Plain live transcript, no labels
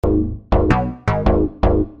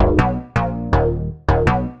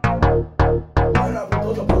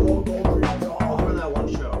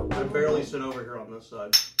Sit over here on this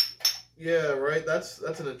side. Yeah, right. That's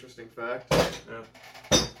an interesting fact.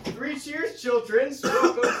 Yeah. 3 cheers, children.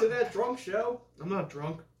 Welcome to that drunk show. I'm not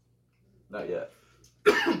drunk. Not yet.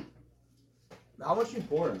 How much you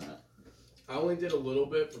pour in that? I only did a little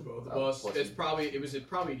bit for both of us. It was probably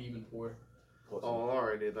an even pour. Oh,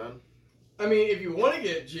 alrighty then. I mean, if you want to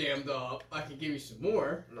get jammed up, I can give you some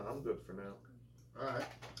more. No, I'm good for now. Alright.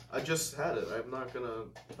 I just had it. I'm not gonna.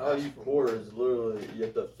 How you pour is literally you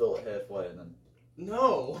have to fill it halfway and then.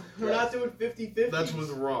 No, we're not doing 50-50. That's with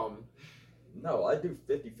rum. No, I do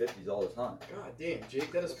 50-50s all the time. God damn,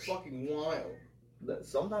 Jake, that is fucking wild.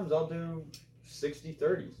 Sometimes I'll do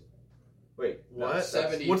 60-30s. Wait, what?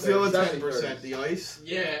 70. What's the other 70, 10%? The ice?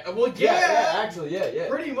 Yeah, well, yeah. Actually, yeah.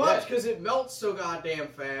 Pretty much, because it melts so goddamn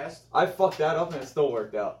fast. I fucked that up and it still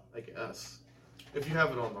worked out. I guess. If you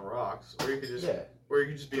have it on the rocks, or you could just, Yeah. or you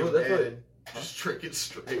could just be Oh, a that's man right. and just drink it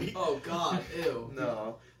straight. Oh God, ew.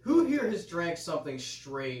 No, Who here has drank something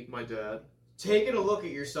straight, my dad. taking a look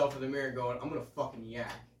at yourself in the mirror, going, "I'm gonna fucking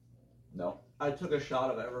yak"? No. I took a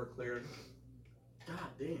shot of Everclear. God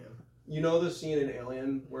damn. You know the scene in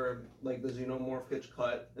Alien where like the xenomorph gets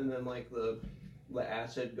cut and then like the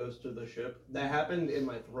acid goes to the ship? That happened in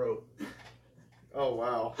my throat. Oh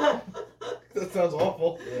wow, that sounds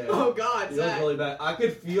awful. Yeah. Oh God, It was Zach. really bad.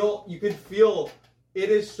 You could feel it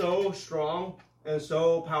is so strong and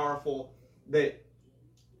so powerful that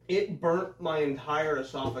it burnt my entire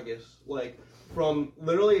esophagus. Like from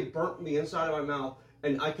literally burnt the inside of my mouth,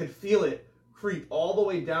 and I could feel it creep all the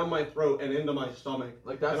way down my throat and into my stomach.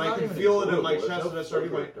 Like that's And I not could even feel it in my enjoyable. chest There's at a no certain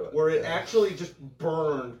flavor point to it. where it Yeah. actually just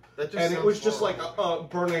burned. That just And it sounds was just like horrible.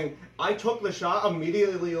 burning. I took the shot,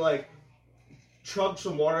 immediately like chugged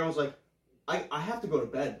some water. I was like, I have to go to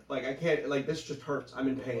bed. Like I can't. Like this just hurts. I'm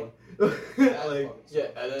in pain. Like Yeah,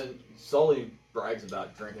 and then Sully brags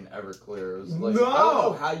about drinking Everclear. It was like, No! I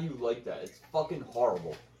don't know how you like that. It's fucking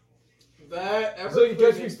horrible. That So you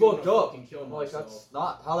gets me makes fucked wanna up. fucking kill I'm like, myself. that's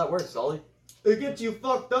not how that works, Sully. it gets you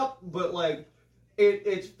fucked up, but like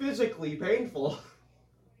it's physically painful.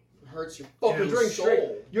 It hurts your Fucking fucking drink soul.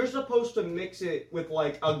 straight. You're supposed to mix it with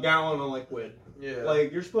like a gallon of liquid. Yeah.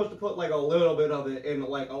 Like you're supposed to put like a little bit of it in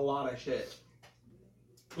like a lot of shit.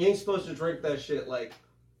 You ain't supposed to drink that shit like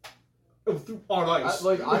on ice.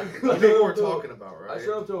 I know who we're talking about, right? I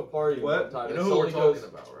showed up to a party What? one time. You and know who we're Sully talking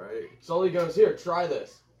about, right? Sully goes, here, try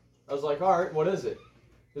this. I was like, alright, what is it?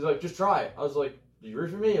 He's like, just try it. I was like, you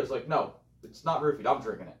roofie me? He was like, no, it's not roofied, I'm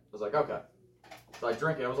drinking it. I was like, okay. So I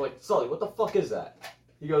drink it. I was like, Sully, what the fuck is that?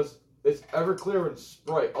 He goes, it's Everclear and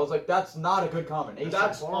Sprite. I was like, that's not a good combination.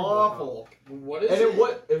 That's awful. What is And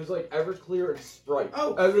it? it was like Everclear and Sprite.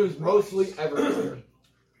 Oh, and it was mostly Everclear.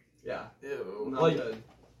 Yeah. Ew. Not Like- good.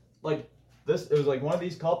 Like this, it was like one of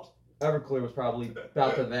these cups. Everclear was probably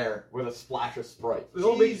about to there with a splash of Sprite.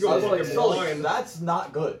 It'll make you I go was like, fucking Sully, blind. that's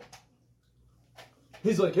not good.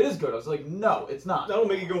 He's like, it is good. I was like, no, it's not. That'll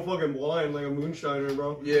make you go fucking blind like a moonshiner,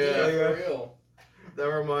 bro. Yeah. For real. That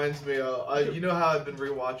reminds me, you know how I've been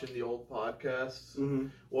rewatching the old podcasts? Mm-hmm.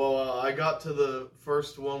 Well, I got to the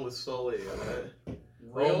first one with Sully in it.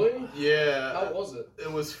 Really? Yeah. How was it?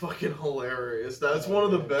 It was fucking hilarious. That's one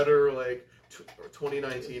of the better, like,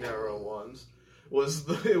 2019 era ones.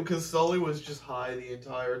 Because Sully was just high the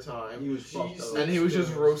entire time. He was fucked Jesus. up. And he was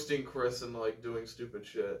just roasting Chris and, like, doing stupid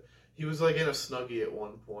shit. He was, like, in a Snuggie at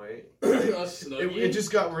one point. A Snuggie? It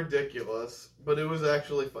just got ridiculous. But it was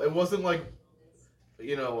actually it wasn't, like,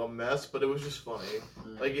 you know, a mess, but it was just funny.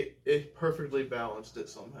 Like, it perfectly balanced it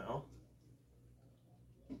somehow.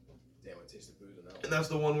 Damn, I tasted booze in that And that's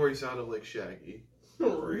the one where he sounded like Shaggy.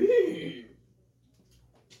 one.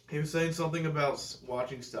 He was saying something about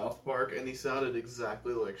watching South Park, and he sounded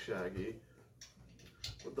exactly like Shaggy.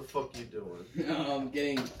 What the fuck you doing?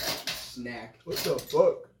 Getting snack. What the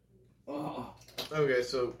fuck? Oh. Okay,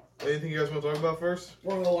 so anything you guys want to talk about first?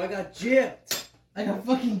 Bro, I got gypped. I got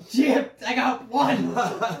fucking gypped. I got one.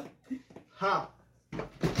 Ha!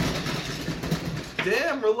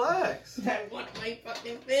 Damn, relax. That wasn't my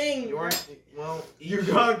fucking thing. You aren't. Well, You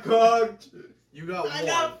got cooked! You got I one.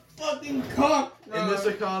 got fucking cooked, bro. In this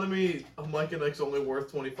economy, a Mike and Ike's only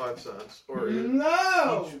worth 25 cents. Or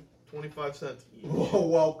No. each 25 cents each. Whoa,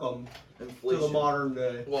 welcome to Inflation. the modern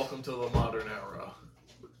day. Welcome to the modern era.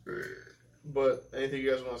 But anything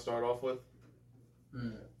you guys want to start off with?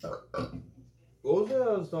 What was it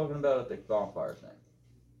I was talking about at the bonfire thing?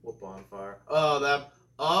 What bonfire?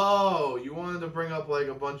 Oh, you wanted to bring up like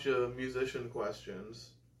a bunch of musician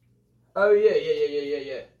questions. Oh yeah.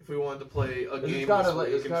 If we wanted to play a game, It's kind this of like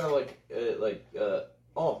week it's kind of like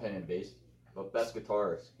all opinion based. But best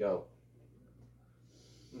guitarist, go.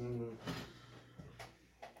 Mm.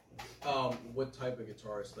 What type of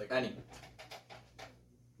guitarist? Like Any.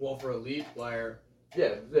 Well, for a lead player,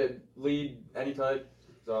 Yeah, the lead, any type.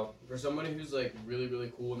 So for somebody who's like really,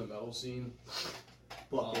 really cool in the metal scene,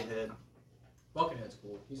 Buckethead. Buckethead's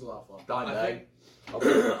cool. He's a lot of fun. Dimebag.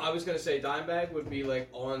 I was gonna say Dimebag would be like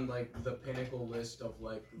on like the pinnacle list of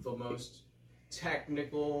like the most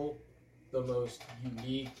technical, the most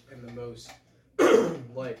unique, and the most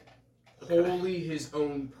like wholly his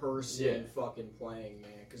own person fucking playing,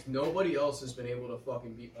 man. Because nobody else has been able to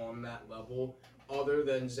fucking be on that level other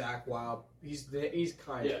than Zach Wild. He's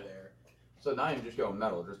kind of there. So not even just going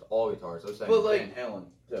metal, just all guitars. I was saying But, like- Van Halen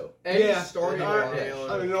too. Eddie Yeah. started Van on Halen.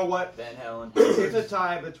 I mean, you know what? Van Halen. It's a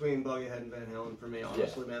tie between Buckethead and Van Halen for me,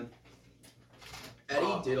 honestly, man.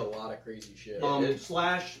 Eddie did a lot of crazy shit.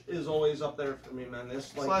 Slash is always up there for me, man.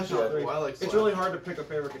 This like Slash is top three. cool. I like Slash. It's really hard to pick a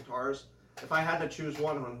favorite guitarist. If I had to choose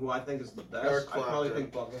one on who I think is the best, Eric I'd probably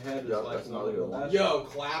Clapton. think Buckethead is Yeah, like that's one another of the good one. best. Yo,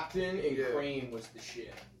 Clapton and Yeah. Cream was the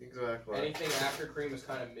shit. Exactly. Anything after Cream was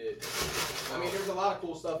kind of mid. I mean, there's a lot of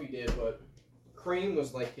cool stuff he did, but Cream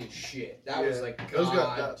was like his shit. That was like Those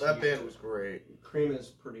God guys, tier. that band was great. Cream is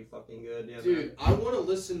pretty fucking good, yeah. Dude, I want to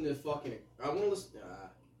listen to fucking. I want to listen.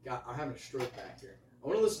 God, I'm having a stroke back here. I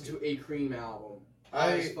want to listen to a Cream album.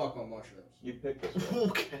 I just fuck on mushrooms. You pick this one.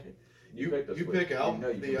 Okay. You pick this you one. pick album- You know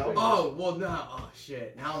you the can album? pick Oh well, no. Oh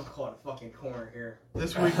shit. Now I'm caught a fucking corner here.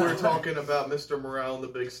 This week we're talking about Mr. Morale and the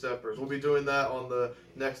Big Steppers. We'll be doing that on the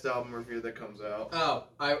next album review that comes out. Oh,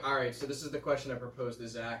 all right. So this is the question I proposed to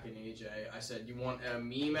Zach and AJ. I said, you want a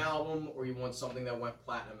meme album or you want something that went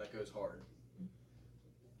platinum that goes hard?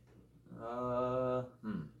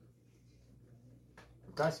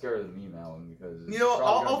 I'm kind of scared of the meme album because You know, it's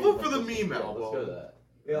probably I'll gonna vote be for the like this meme as well. Let's go to album. that.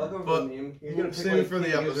 Yeah, I'll go But for the meme. He's we'll gonna pick save it like for the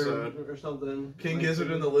King Gizzard episode. or something. King Like,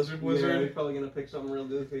 Gizzard and the Lizard Yeah, Wizard. he's probably gonna pick something real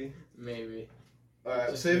goofy. Maybe.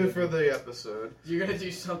 Alright, save it for the episode. You're gonna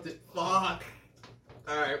do something. Fuck.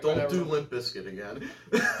 All right. Don't whatever. do Limp Bizkit again.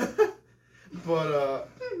 But,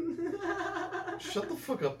 shut the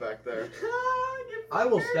fuck up back there. I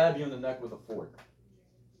will stab you in the neck with a fork.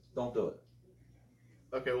 Don't do it.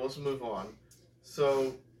 Okay, well, let's move on.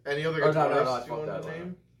 So, any other Oh, guitarists no, I you fucked wanted that to one.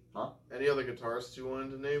 name? Huh? Any other guitarists you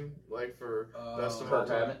wanted to name? Like, for best of all Kirk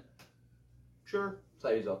time? Hammett. Sure.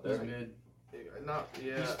 Say he's up He's there. mid. Not,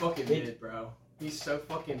 yeah. He's fucking He- mid, bro. He's so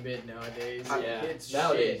fucking mid nowadays. Yeah. It's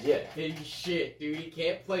Nowadays, shit. yeah. He's shit, dude. He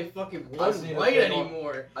can't play fucking I've one seen a light thing on-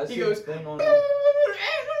 anymore. I He seen goes. a thing on. I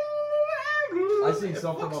seen It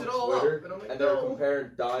something fucks on it all Twitter, up, and I'm like, and they were no. comparing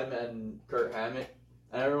Dime and Kurt Hammett,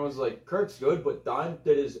 and everyone's like, Kurt's good, but Dime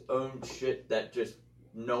did his own shit that just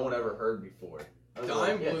no one ever heard before. I was Dime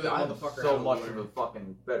like, blew that Dime's motherfucker out so of much nowhere. of a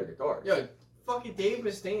fucking better guitarist. Yo, fucking Dave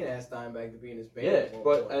Mustaine asked Dimebag to be in his band. Yeah, at one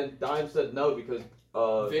but point. and Dime said no because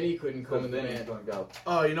Vinny couldn't come in the Vinny's band. gonna go.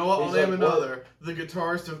 Oh, you know what? I'll He's name like, another. The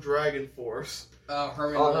guitarist of Dragon Force.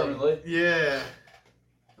 Herman Oh, Lee. Herman Lee, Yeah.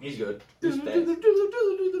 he's good. He's fast.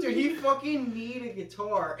 Dude, he fucking need a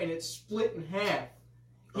guitar and it's split in half.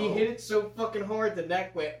 He Oh. hit it so fucking hard the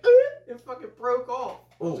neck went it fucking broke off.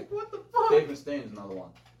 I was Ooh. like, what the fuck? Dave Mustaine's another one.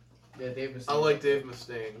 Yeah, Dave Mustaine. I like Dave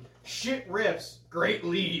Mustaine. Shit riffs, great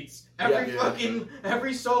leads. Yeah.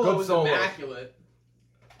 Every solo Good was solos. immaculate.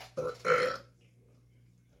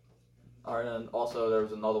 All right, and also there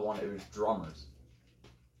was another one. It was drummers.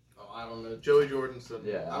 Oh, I don't know. Joey Jordanson.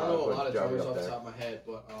 Yeah, I don't know put a lot of Joey drummers up off the there. top of my head,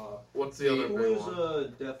 but What's the other Who big is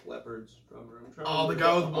one? Def Leppard's drummer? I'm trying Oh, to the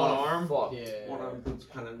remember. guy with one arm? Fuck. yeah. One arm dude's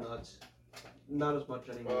kind of nuts. Not as much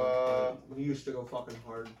anymore. but he used to go fucking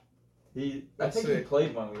hard. I Let's think he see.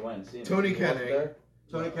 played when we went and seen him. Tony He wasn't Kenning. there?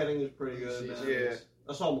 Tony No. Kenning is pretty good. Jeez. Man. Yeah.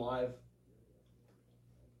 I saw him live.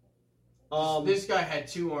 This guy had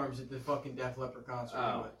two arms at the fucking Def Leppard concert we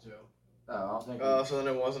Oh. went to. No, I don't think. So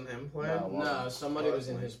then it wasn't him playing? No. No, somebody Oh, was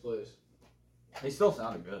in that's his place. He still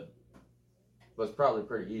sounded good. But it's probably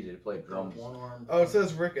pretty easy to play drums. One arm. Oh, it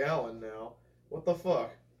says Rick Allen now. What the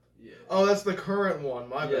fuck? Yeah. Oh, that's the current one.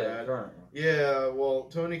 My yeah, bad. current. Yeah, well,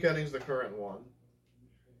 Tony Kenning's the current one.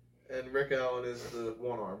 And Rick Allen is the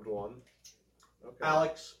one-armed one. Okay.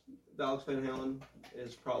 Alex Van Halen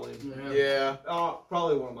is probably Yeah.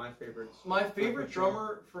 probably one of my favorites. My favorite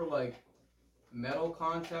drummer for like metal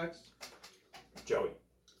context. Joey.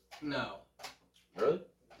 No, Really?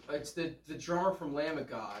 it's the drummer from Lamb of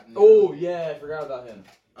God. Oh yeah, I forgot about him.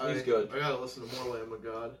 He's good. I gotta listen to more Lamb of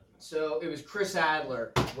God. So it was Chris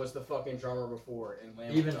Adler was the fucking drummer before in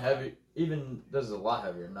Lamb Even of God. heavy. Even this is a lot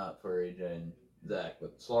heavier, not for AJ and Zach,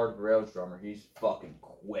 but Slard Rail's drummer. He's fucking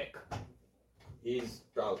quick. He's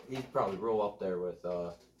probably real up there with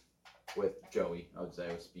with Joey. I would say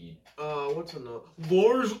with speed. What's another?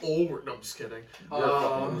 Lars Ulrich. No, I'm just kidding. You're a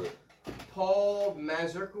fucking idiot. Paul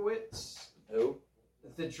Mazurkowitz, Who?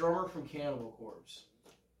 the drummer from Cannibal Corpse.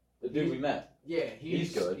 The dude we met. Yeah,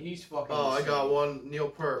 He's good. He's fucking. Oh, I insane. got one. Neil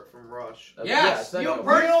Peart from Rush. Yes, yeah, Neil second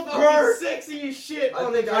Peart's Neil fucking Peart! sexy as shit I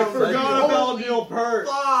on think the I I drums. forgot about Holy Neil Peart.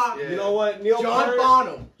 fuck. Yeah. You know what? Neil John Peart.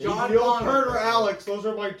 Bonham. John Neil Bonham. Peart or Alex. Those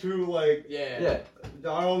are my two, like, Yeah. Yeah.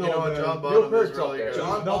 I don't know. You know what? man. John Neil Bonham Peart's is up really there. good.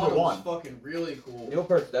 John Number Bonham's one. fucking really cool. Neil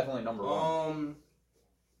Peart's definitely number one.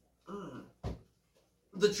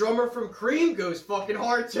 The drummer from Cream goes fucking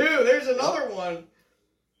hard too. There's another one.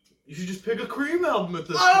 You should just pick a Cream album at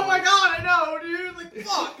this Oh point. my god, I know, dude. Like,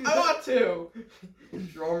 fuck, I want to.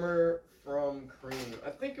 Drummer from Cream. I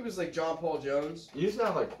think it was like John Paul Jones. You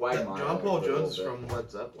sound like Quagmire. John Paul for a little Jones is bit. from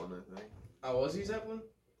Led Zeppelin, I think. Oh, was he Zeppelin?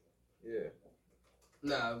 Yeah.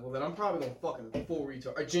 Nah, well then I'm probably going fucking full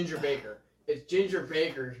retard. Or Ginger Baker. It's Ginger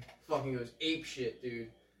Baker fucking goes ape shit, dude.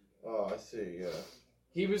 Oh, I see. Yeah.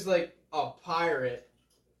 He was like a pirate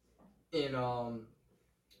in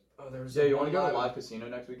Oh, there was. Yeah, you want want to go to Live Casino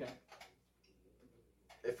next weekend?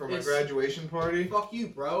 For my It's- graduation party. Fuck you,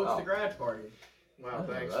 bro. It's Oh. the grad party. I Wow, didn't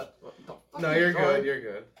know thanks. that. What the fuck No, are you you're talking? good. You're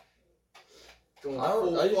good. Going I don't-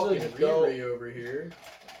 full I usually fucking go- Riri over here.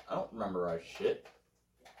 I don't memorize shit.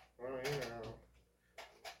 Oh, yeah.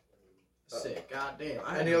 Sick, goddamn.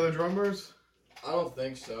 Any other drummers? I don't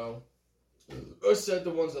think so. I said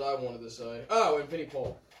the ones that I wanted to say. Oh, and Vinnie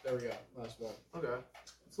Paul. There we go. Last one. Okay.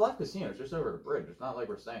 It's Live Casino. It's just over the bridge. It's not like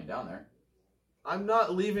we're staying down there. I'm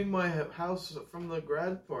not leaving my house from the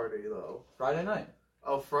grad party though. Friday night.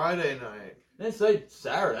 Oh, Friday night. Didn't say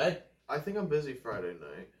Saturday. I think I'm busy Friday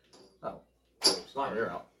night. Oh, it's not your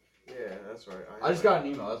out. Yeah, that's right. I just got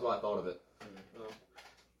an email. That's why I thought of it. Oh,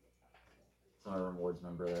 It's my rewards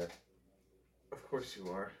member there. of course you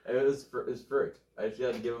are. It's free. I just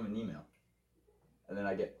had to give him an email, and then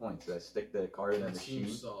I get points. I stick the card in the That machine.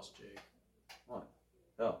 seems sauce, Jake. What?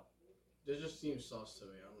 Oh. That just seems sauce to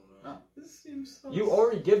me. I don't know. Oh. This seems so. You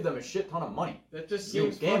already give them a shit ton of money. That just You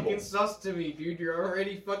seems gamble. fucking sus to me, dude. You're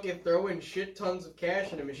already fucking throwing shit tons of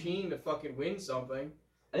cash in a machine to fucking win something.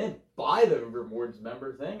 I didn't buy the rewards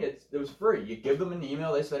member thing. It was free. You give them an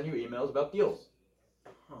email. They send you emails about deals.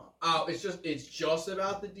 Huh. Oh, it's just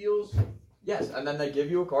about the deals? Yes, and then they give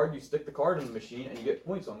you a card. You stick the card in the machine, and you get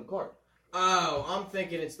points on the card. Oh, I'm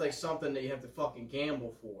thinking it's like something that you have to fucking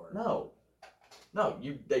gamble for. No,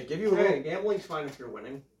 they give you a Hey, little. gambling's fine if you're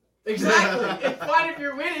winning. Exactly. It's fine if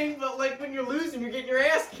you're winning, but like when you're losing, you're getting your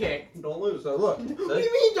ass kicked. Don't lose. So look, What do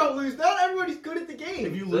you mean don't lose? Not everybody's good at the game.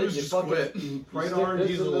 If you So lose, you just fucking- quit. Right stick RNG's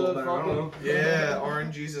this a in little the better. I don't know. fucking- Yeah,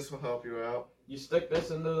 RNGesus will help you out. you stick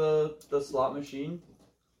this into the slot machine,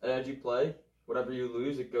 and as you play, whatever you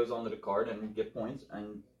lose, it goes onto the card, and you get points,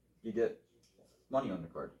 and you get money on the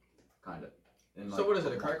card, kind of. So what is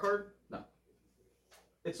it? A credit card?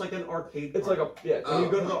 It's like an arcade. It's like card. a yeah. When Oh.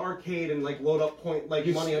 you go to the arcade and like load up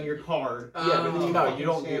You money on your card. Yeah, but Oh. no, you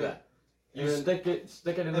don't do Scan that. You and then-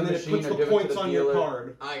 stick it in the And then it machine puts or the give it to points the on dealer. your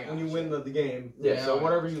card I got when you win the game. Yeah, Yeah, so I-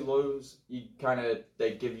 whatever you lose, you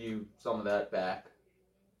they give you some of that back.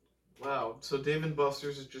 Wow. So Dave &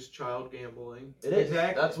 Buster's is just child gambling. It is.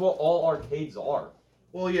 Exactly. That's what all arcades are.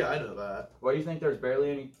 Well, yeah, I know that. Why do you think there's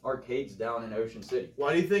barely any arcades down in Ocean City?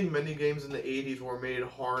 Why do you think many games in the 80s were made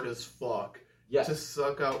hard as fuck Yes. to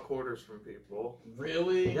suck out quarters from people?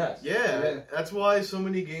 Really? Yes. Yeah, Yeah. that's why so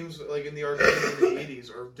many games like in the arcade in the 80s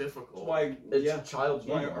are difficult. That's why, It's yeah, child's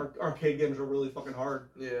that's why game. arcade games are really fucking hard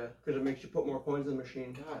Yeah. because it makes you put more coins in the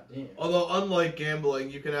machine. God damn. Although, unlike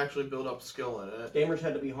gambling, you can actually build up skill in it. Gamers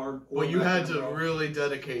had to be hard. But you had to really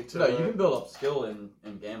dedicate to No, it. you can build up skill in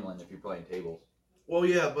gambling if you're playing tables. Well,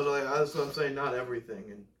 yeah, but like, that's what I'm saying. Not everything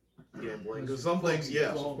in gambling, because some things,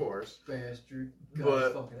 yes, of course. Bastard.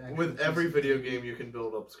 But with every video game, you can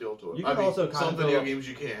build up skill to it. You can also kind some of build video up- games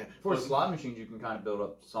you can't. For But slot machines, you can kind of build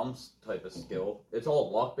up some type of skill. It's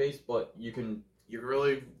all luck based, but you can. you're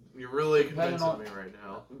really Depending convincing on- me right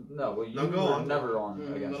now. No, well, you No, go were on. never on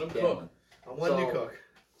Mm, against let 'em gambling. I'm letting you So- cook.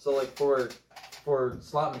 So like for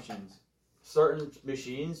slot machines, certain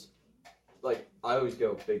machines, like I always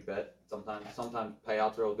go big bet. Sometimes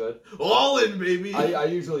payouts real good. All in, baby. I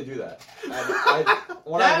usually do that. And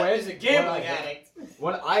when That I win, is a gambling when I- addict.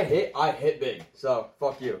 When I hit big. So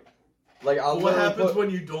fuck you. Like I'll what literally happens put, when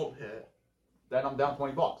you don't hit? then I'm down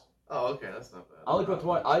 $20. Oh, okay, that's not bad. I only put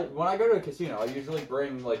 20. When I go to a casino, I usually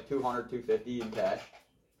bring like 200, 250 in cash,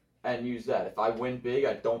 and use that. If I win big,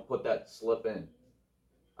 I don't put that slip in.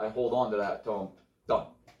 I hold on to that till I'm done.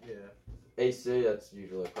 Yeah. AC, that's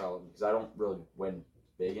usually a problem because I don't really win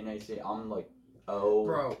big in AC. I'm like Oh.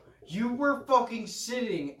 Bro, you were fucking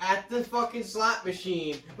sitting at the fucking slot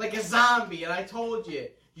machine like a zombie, and I told you.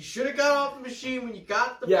 You should have got off the machine when you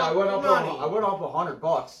got the Yeah, I fucking went up. money. I went up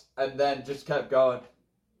 $100 and then just kept going.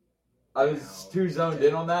 I was too zoned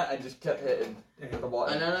in on that and just kept hitting the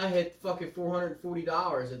button. And then I hit fucking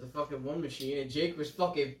 $440 at the fucking one machine, and Jake was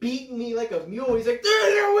fucking beating me like a mule. He's like,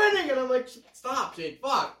 they're winning! And I'm like, stop, Jake,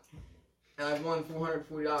 fuck. And I won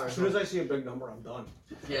 $440. As soon as I see a big number, I'm done.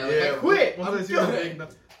 Yeah, like, I quit. Once I'm I see done. the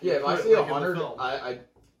big Yeah, if I quit see like in the 100, film. I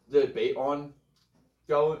debate on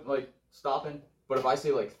going, like, stopping. But if I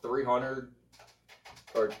see, like, 300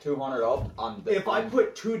 or 200 up, If I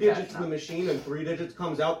put 2 digits Yeah, in the machine and 3 digits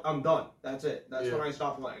comes out, I'm done. That's it. That's Yeah. when I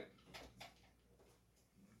stop playing.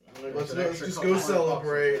 Let's An go, extra just couple go $100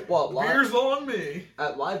 celebrate. Well, Beer's on me.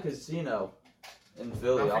 at Live Casino in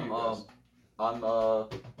Philly, How for you guys? I'm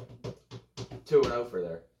 2-0 for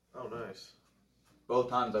there. Oh, nice. Both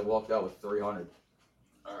times I walked out with 300.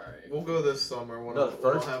 Alright. We'll go this summer when No, I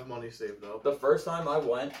first- have money saved up. The first time I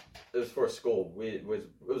went, it was for school. It was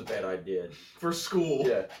a bad idea. For school.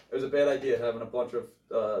 Yeah, it was a bad idea having a bunch of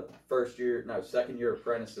second year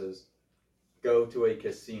apprentices go to a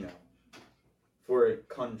casino for a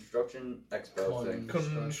construction expo thing.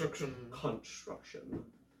 Construction. Construction.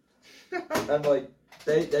 And like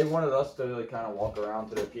they wanted us to like kind of walk around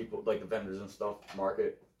to the people, like the vendors and stuff,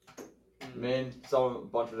 market. Me and a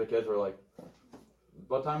bunch of the kids were like,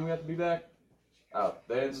 "What time we have to be back?" Oh,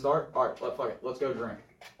 they didn't start. All right, fuck it, let's go drink.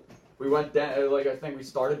 We went down. Like I think we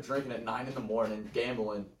started drinking at 9 a.m,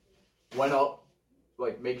 gambling. Went up,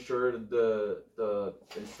 like make sure the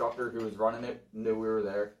instructor who was running it knew we were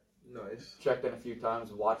there. Nice. Checked in a few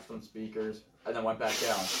times, watched some speakers, and then went back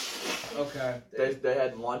down. Okay. They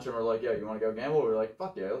had lunch and were like, "Yo, you want to go gamble?" We were like,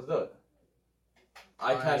 "Fuck yeah, let's do it."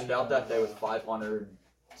 I cashed out that day with $540.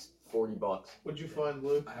 What'd you find,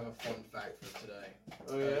 Luke? I have a fun fact for today.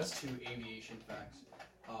 Oh yeah. It's 2 aviation facts.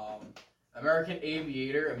 American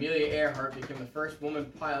aviator Amelia Earhart became the first woman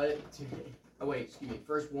pilot to.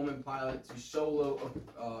 First woman pilot to solo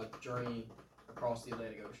journey across the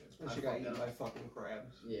Atlantic Ocean. And I she got fucked eaten that by up. fucking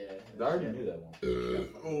crabs. Yeah. I already knew that one.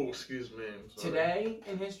 Oh, excuse me. I'm sorry. Today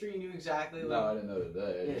in history, you knew exactly. No, I didn't know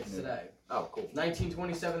today. I Yeah, just it's knew- today. Oh, cool.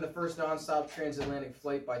 1927, the first non-stop transatlantic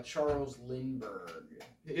flight by Charles Lindbergh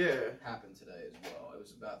Yeah. happened today as well. It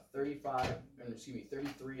was about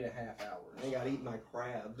 33 and a half hours. I got eaten by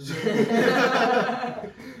crabs.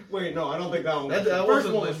 Wait, no, I don't think that one was That true.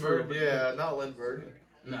 wasn't one was Lindbergh. true. Yeah, not Lindbergh.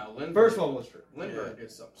 No, Lindbergh. First one was true. Lindbergh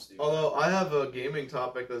did something stupid. Although I have a gaming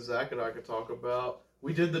topic that Zach and I could talk about.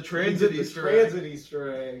 We did the We transit did the Easter egg. transit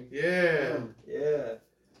Easter egg. Yeah. Yeah.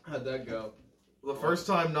 How'd that go? The first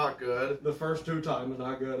time not good. The first 2 times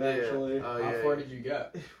not good, Yeah. actually. Oh, How yeah. far did you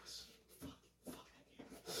get? It was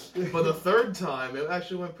But the third time, it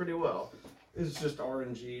actually went pretty well. It's just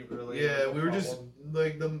RNG, really. Yeah, That's we the were just problem.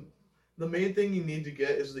 like the main thing you need to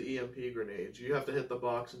get is the EMP grenades. You have to hit the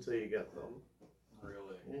box until you get them.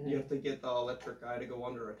 Really? You have to get the electric guy to go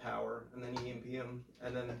under a tower, and then EMP him,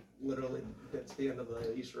 and then literally that's the end of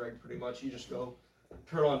the Easter egg. Pretty much, you just go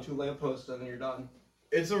turn on 2 lampposts, and then you're done.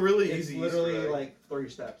 It's a really It's easy literally Easter egg. like 3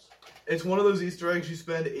 steps. It's one of those Easter eggs you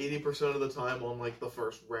spend 80% of the time on like the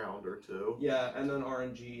first round or 2. Yeah, and then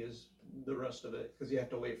RNG is the rest of it because you have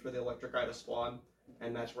to wait for the electric guy to spawn,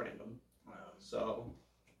 and that's random. So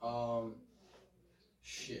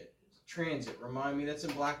Shit. Transit. Remind me. That's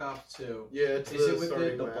in Black Ops 2. Yeah, it's Is the it with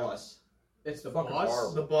starting the map. bus. It's the Fucking bus.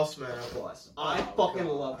 horrible. The bus map. I Oh, fucking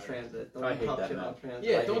God. love transit. Don't I hate talk that shit map. about transit.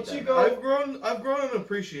 Yeah. I hate Don't that you map. go? I've grown an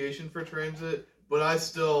appreciation for transit, but it's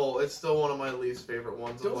still one of my least favorite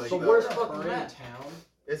ones. Don't Of, like, the that. worst burn fucking in map. town.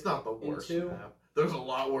 It's not the worst Into- map. There's a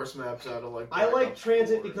lot worse maps out of like. I Black like Ops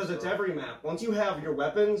transit 4 and because it's stuff. every map. Once you have your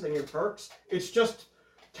weapons and your perks, it's just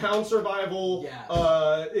town survival,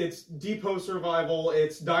 Yes. it's depot survival,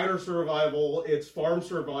 it's diner survival, it's farm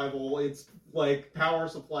survival, it's like power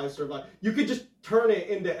supply survival. You could just turn it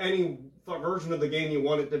into any version of the game you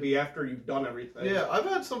want it to be after you've done everything. Yeah, I've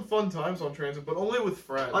had some fun times on transit, but only with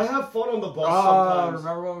friends. I have fun on the bus Oh, sometimes.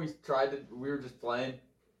 remember when we were just playing,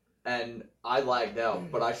 and I lagged out,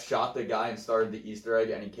 but I shot the guy and started the Easter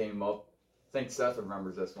egg, and he came up. I think Seth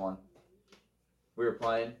remembers this one. We were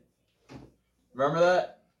playing. Remember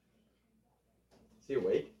that? Is he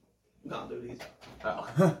awake? No, dude, he's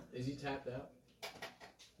Oh. Is he tapped out?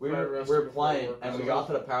 we Right, were resting playing, before and we work. got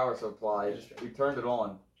to the power supply. We turned it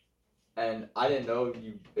on, and I didn't know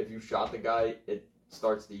if you shot the guy, it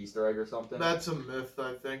starts the Easter egg or something. That's a myth,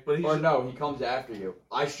 I think. But he's Or no, he comes after you.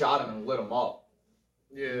 I shot him and lit him up,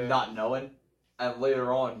 yeah. not knowing. And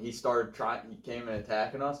later on, he came and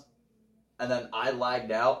attacking us. And then I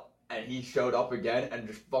lagged out, and he showed up again and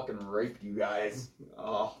just fucking raped you guys.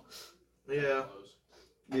 Oh, Yeah.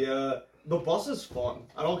 the bus is fun.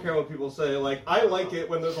 I don't care what people say. Like, I like it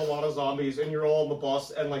when there's a lot of zombies and you're all on the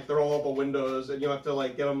bus and like they're all up the windows and you have to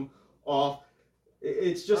like get them off.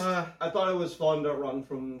 It's just, I thought it was fun to run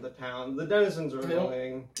from the town. The denizens are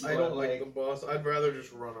annoying. I don't like the bus. I'd rather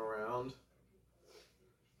just run around.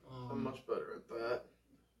 I'm much better at that.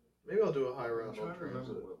 Maybe I'll do a high I'm round trying on to remember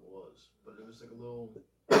transit. what it was, but it was like a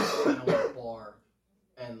little bar,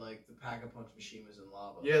 and like the pack-a-punch machine was in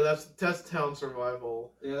lava. Yeah, that's town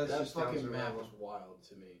survival. Yeah, that's That just fucking town map survival. was wild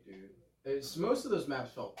to me, dude. Most of those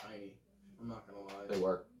maps felt tiny. I'm not gonna lie. They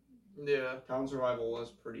were. Yeah. Town survival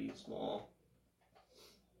was pretty small.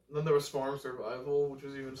 Then there was farm survival, which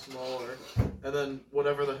was even smaller. And then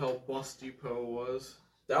whatever the hell bus depot was.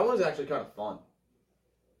 That was actually kind of fun.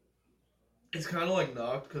 It's kind of like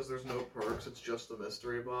Knocked because there's no perks. It's just the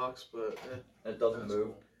mystery box, but It doesn't That's move.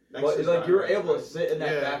 cool. Next But is it's like you were Dynamite, able to right? sit in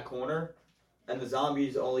that Yeah. back corner, and the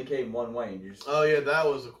zombies only came one way, and you just. oh yeah, that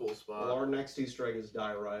was a cool Well, spot. our next Easter egg is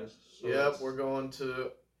Die Rise. So Yep, that's- we're going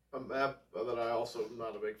to a map that I also am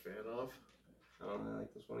not a big fan of. I don't really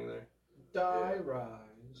like this one either. Die Rise.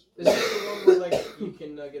 Is this the one where like you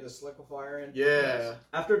can get a sliquifier in? Yeah.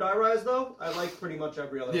 After Die Rise, though, I like pretty much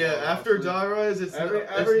every other Yeah, one, after honestly. Die Rise, it's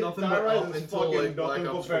Every nothing Die but Rise up is until fucking like Black nothing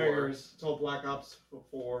Ops but 4. bangers until Black Ops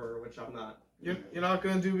 4, which I'm not. You're not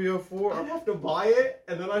gonna do BO4? I'd have to buy it,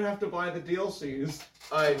 and then I'd have to buy the DLCs.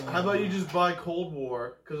 Alright, how about you just buy Cold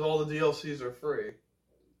War, because all the DLCs are free.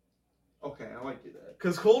 Okay, I might do that.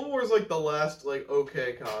 Because Cold War is like the last like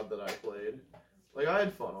okay COD that I played. Like I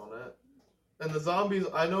had fun on it. And the zombies,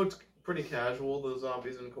 I know it's pretty casual, the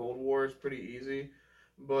zombies in Cold War is pretty easy,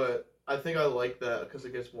 but I think I like that because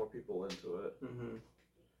it gets more people into it. Mm-hmm.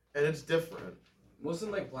 And it's different.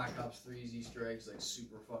 Wasn't like Black Ops 3's Easter eggs like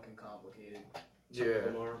super fucking complicated?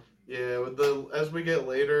 Yeah. Yeah, with as we get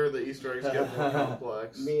later, the Easter eggs get more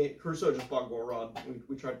complex. Crusoe just bought Gorod.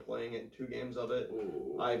 We tried playing it, 2 games of it.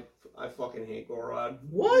 Ooh. I fucking hate Gorod.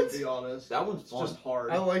 What? To be honest. That one's It's fun. just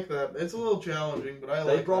hard. I like that. It's a little challenging, but I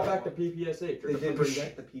like They brought that back one. the PPSH. They did bring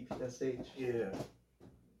back the PPSH. Yeah,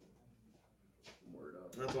 Word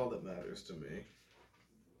up. that's all that matters to me.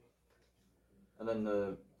 And then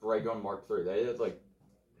the ray gun Mark III. They had like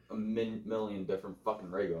a million different fucking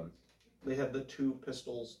ray guns. They had the 2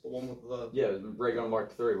 pistols, the one with the... Yeah, the ray gun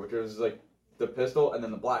Mark III, which was like the pistol and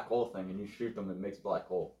then the black hole thing, and you shoot them, it makes black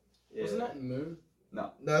hole. Yeah. Wasn't that in Moon?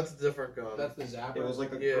 That's a different gun. That's the Zapper. It was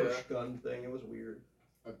like a Yeah. Gersh gun thing. It was weird.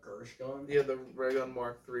 a Gersh gun. Yeah, the Ray Gun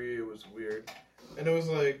Mark III, it was weird. And it was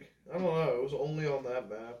like, I don't know, it was only on that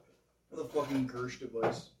map. The fucking Gersh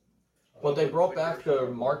device. But they brought back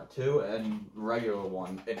the Mark II and regular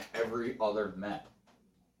one in every other map.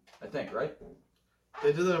 I think, right?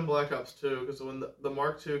 They did that in Black Ops 2, because when the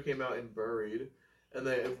Mark II came out in Buried, and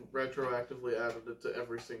they retroactively added it to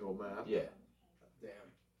every single map. Yeah. Damn.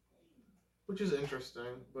 Which is interesting,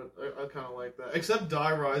 but I kind of like that. Except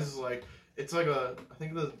Die Rise is like, it's like I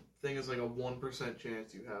think the thing is like a 1%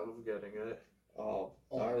 chance you have of getting it. Oh,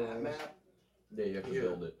 On Die that Rise. map? Yeah, you have to Yeah.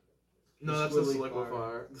 build it. No, The that's the squiggly Slickle fire.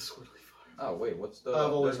 Fire. The Squiggly Fire. Oh, wait, what's the...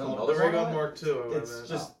 I've always there's called another The it Ray one? Gun Mark II, I It's meant.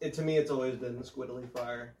 just to me, it's always been the Squiddly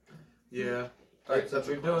Fire. Yeah. Alright, That's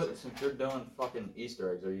a classic. since you're doing fucking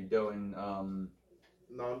Easter eggs, are you doing,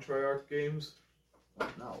 Non-Treyarch games?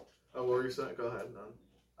 no. Oh, what were you saying? Go ahead, none.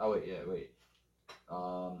 Oh, wait.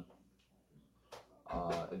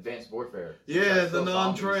 Advanced Warfare. Yeah, That's the those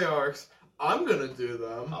zombies. non-Treyarchs. I'm gonna do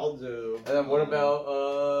them. I'll do. And then what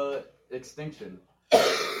about, Extinction?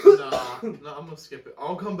 Nah, I'm gonna skip it.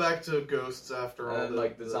 I'll come back to Ghosts after all. And,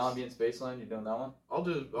 like, the this. zombie in Spaceland, you doing that one? I'll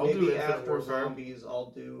do Maybe Infinite after Warfare. zombies,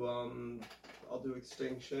 I'll do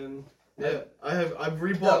Extinction. Yeah, I've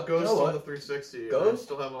rebought No, you Ghosts know on what? the 360. Ghost? I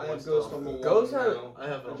still have all I my have Ghost stuff. on the Ghost One had- now. I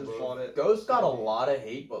have it I on just both. bought it. Ghost got a lot of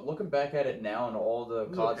hate, but looking back at it now and all the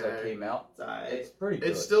It's CODs that okay. came out, It's alright. it's pretty good.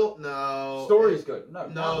 It's still no Story's good. No,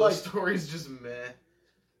 No, not the like story's just meh.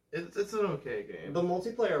 It's an okay game. The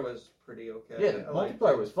multiplayer was pretty okay. yeah, the I liked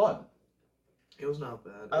multiplayer it. was fun. It was not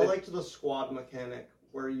bad. I liked the squad mechanic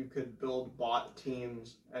where you could build bot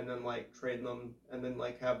teams and then like trade them and then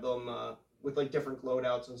like have them with like different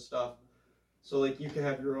loadouts and stuff. So like you can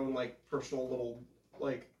have your own like personal little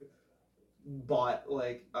like bot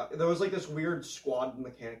like there was like this weird squad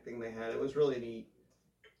mechanic thing they had. It was really neat.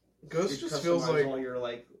 Ghost You just feels customize like. all your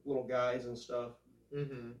like little guys and stuff.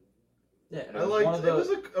 Mm-hmm. Yeah, and I it was liked one of it. the, Was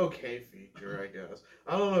an okay feature, I guess.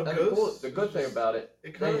 I don't know. and Ghost. the good thing about it,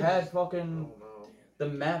 It they kinda had just- fucking I don't know. the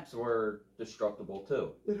maps were destructible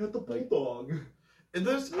too. It had the bulldog. I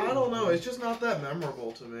don't know. It's just not that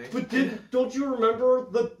memorable to me. But don't you remember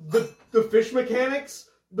the fish mechanics?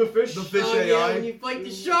 The fish. The fish Oh, AI. yeah, when you fight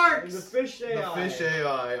the sharks. The fish The AI. fish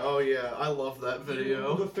AI. Oh yeah, I love that The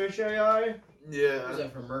video. fish AI. Yeah. Was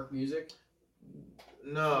that from Merc Music?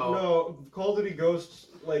 No. No, Call of Duty Ghosts,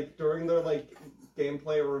 like, during their, like,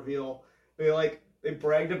 gameplay reveal, they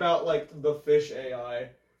bragged about, like, the fish AI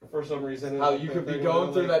for some reason. How And you the could be thing going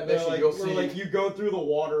where, through like, that they're mission, like, you'll where, see- like, you go through the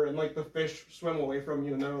water and, like, the fish swim away from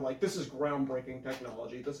you, and they're like, this is groundbreaking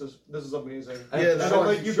technology. This is amazing. And Yeah, the And then, that's sharks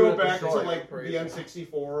like, you shoot go at the back to, shark. like, Crazy. the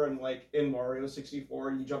N64 and, like, in Mario 64,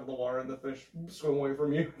 and you jump in the water and the fish swim away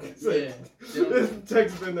from you. It's like, Yeah. this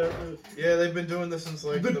tech's been there for... Yeah, they've been doing this since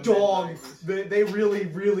like The the dog. mid-90s. They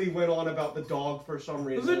really went on about the dog for some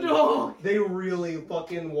reason. The dog. They really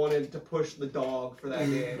fucking wanted to push the dog for that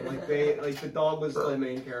game. Like the dog was the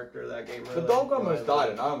main character of that game. The really. dog almost died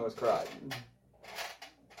and I almost cried.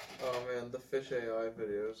 Oh man, the fish AI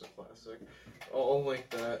video is a classic. I'll link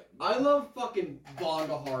that. I love fucking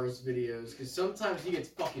Vondahar's videos because sometimes he gets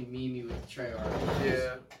fucking memey with Treyarch.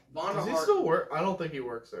 Yeah. Does he Vonahar. still work? I don't think he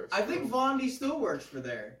works there. I think Vondi still works for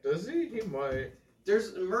there. Does he? He might.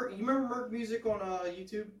 There's Merc. You remember Merc Music on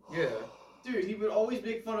YouTube? Yeah. Dude, he would always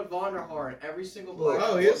make fun of Vonderhaar in every single. Oh,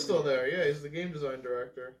 Black he is Ops still video. there. Yeah, he's the game design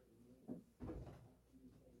director.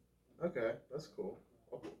 Okay, that's cool.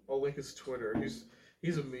 I'll link his Twitter.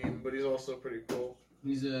 He's a meme, but he's also pretty cool.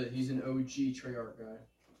 He's an OG Treyarch guy.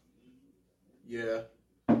 Yeah.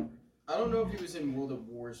 I don't know if he was in World of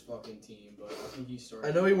War's fucking team, but I think he started.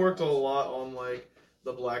 I know he worked a lot on like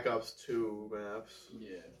the Black Ops 2 maps.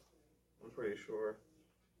 Yeah. I'm pretty sure.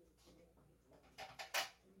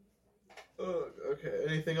 Okay.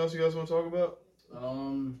 Anything else you guys want to talk about? I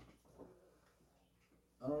don't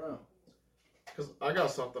know. Because I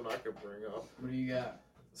got something I could bring up. What do you got?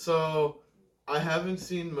 So, I haven't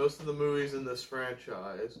seen most of the movies in this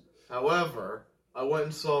franchise. However, I went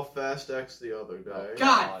and saw Fast X the other day.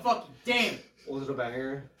 God fucking damn it! Was it a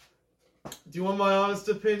banger? Do you want my honest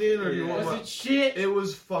opinion, or do you Yeah. want Was my... it shit? It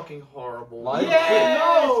was fucking horrible. Why- Yeah,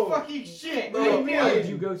 No! it's fucking shit. No, Leave me Why alone. did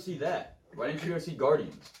you go see that? Why didn't you go see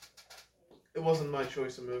Guardians? It wasn't my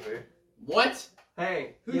choice of movie. What?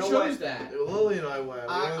 Hey, Who you know chose what? that? Lily and I went.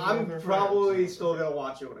 We went with I'm her probably friends. still gonna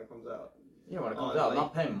watch it when it comes out. Yeah, when it comes Oh, out, I'm like-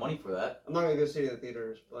 not paying money for that. I'm not gonna go see it in the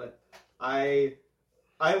theaters, but I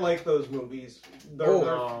like those movies. They're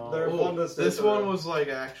Oh, fun to sit this through. one was like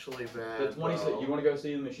actually bad. The 26. though. You want to go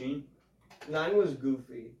see The Machine? 9 was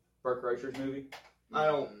goofy. Burt Kreischer's movie? I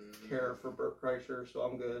don't care for Burt Kreischer, so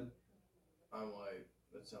I'm good. I'm like,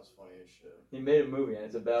 that sounds funny as shit. He made a movie and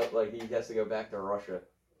it's about like he has to go back to Russia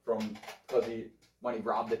because when he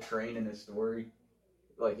robbed a train in his story,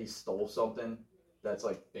 like he stole something that's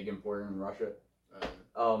like big important in Russia. I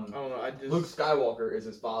don't know. Luke Skywalker is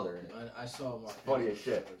his father in it. I saw Mark. Funny as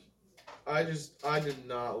shit. I did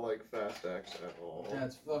not like Fast X at all.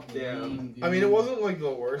 That's fucking Yeah. mean, dude. I mean, it wasn't like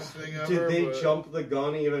the worst thing ever. Did they but... jump the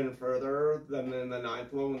gun even further than in the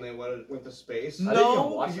 9th one when they went to space? I didn't even No,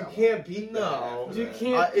 watch You that can't beat that. No. after You that.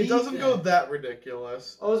 can't. It beat doesn't go that. that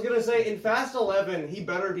ridiculous. I was gonna say in Fast 11, he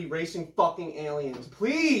better be racing fucking aliens,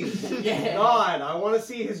 please. Yeah. God, I want to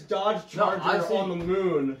see his Dodge No, Charger I've seen- on the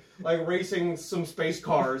moon, like racing some space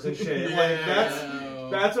cars and shit. Yeah. Like No.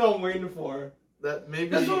 that's what I'm waiting for. That maybe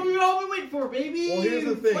That's what we've all been waiting for, baby. Well, here's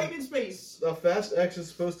the thing. Fighting in space. Fast X is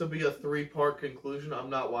supposed to be a 3-part conclusion. I'm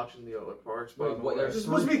not watching the other parts. By Wait, the what, way. there's There's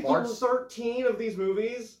supposed to be 3 parts? 13 of these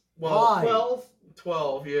movies. Well, Why? 12.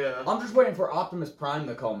 12, yeah. I'm just waiting for Optimus Prime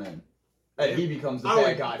to come in. And he becomes the I bad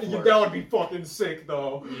would- guy for that it. would be fucking sick,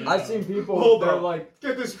 though. I've seen people, Hold they're up. like,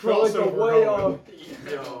 Get this they're like the crossover way, going.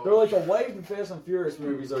 they're like the way the Fast and Furious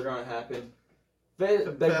movies are going to happen. They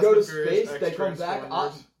Fast go to and Furious space, X they come back,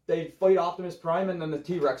 Transformers. they fight Optimus Prime, and then the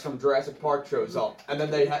T-Rex from Jurassic Park shows up. And then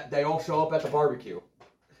they all show up at the barbecue.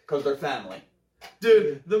 Because they're family.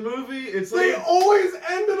 Dude, the movie, it's They like... always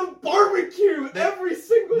end in a barbecue every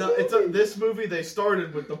single No, it's movie. this movie, they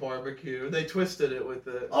started with the barbecue. They twisted it with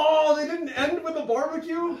it. Oh, they didn't end with a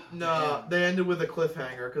barbecue? Nah, they ended with a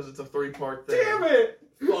cliffhanger because it's a 3-part thing. Damn it!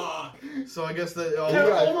 Fuck. So I guess that... Yeah,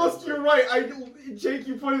 almost, you're right. Jake,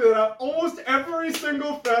 you pointed that out. Almost every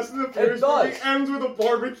single Fast and the Furious does. movie ends with a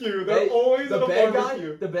barbecue. They're always at the a bad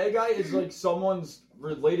barbecue. guy. The bad guy is like someone's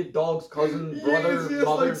related dog's cousin, brother, it's just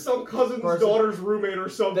mother. like some cousin's person. daughter's roommate or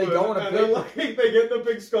something. They go in a and big- then like they get in a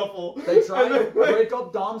big scuffle. They try and to then, like, break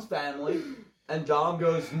up Dom's family, and Dom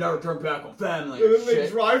goes, "Never turn back on family." and And then they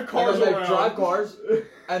shit. drive cars and then they around. drive cars,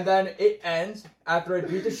 and then it ends after they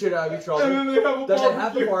beat the shit out of each other. And then they have a Then barbecue. they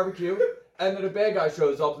have the barbecue, and then the bad guy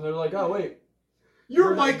shows up, and they're like, "Oh wait."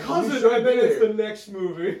 You're my You cousin, shouldn't and then be it's here. the next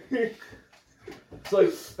movie.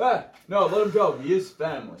 It's like, no, let him go. He is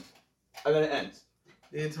family. And then it ends.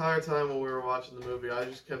 The entire time when we were watching the movie, I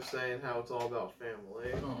just kept saying how it's all about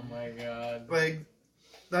family. Oh my god. Like,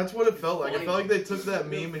 that's what it felt like. It Funny. felt like they took that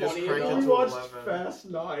meme and just Funny cranked enough. it We to watched 11. Fast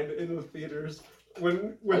 9 in the theaters.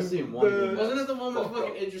 When I've seen one movie. Wasn't it the one with Fuck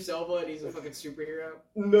fucking up. Idris Elba and he's a fucking superhero?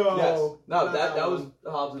 No. Yes. No, not that was one.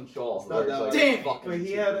 Hobbs and Shaw. It's not where that it's one. like Damn. fucking But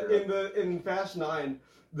he had superhero. in Fast 9,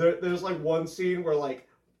 there's like one scene where like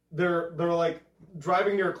they're like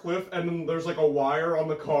driving near a cliff and then there's like a wire on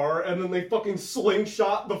the car and then they fucking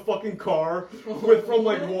slingshot the fucking car with from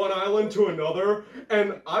like one island to another.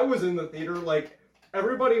 And I was in the theater like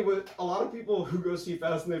everybody was a lot of people who go see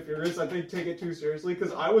Fast and the Furious I think take it too seriously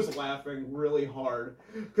because I was laughing really hard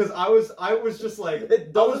because I was just like It I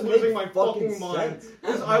was doesn't losing make my fucking mind sense.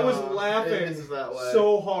 because I was It laughing is that way.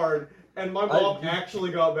 so hard. And my mom I-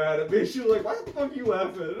 actually got mad at me. She was like, "Why the fuck are you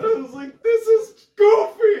laughing?" And I was like, "This is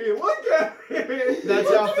goofy. Look at it. That's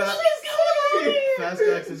how What the Fast- shit's going on?" Fast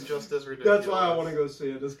X is just as ridiculous. That's why I want to go see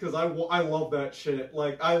it. Is because I love that shit.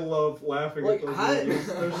 Like I love laughing Like, at those how, movies.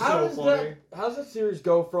 They're how so does funny. how's that series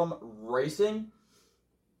go from racing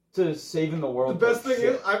to saving the The world? best with thing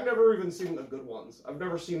shit? is I've never even seen the good ones. I've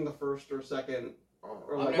never seen the first or second.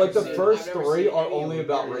 Or I've like, never like the seen- first I've never three seen are any of only them,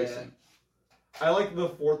 about yeah. racing. I like the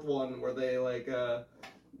fourth one where they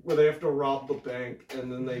where they have to rob the bank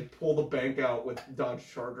and then they pull the bank out with Dodge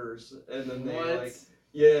Chargers and then they What? like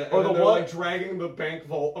yeah, Or and the then they're one- like dragging the bank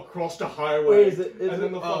vault across the Wait, highway. is it? And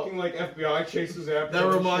then the oh. fucking like FBI chases after. That them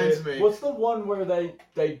and reminds shit. me. What's the one where they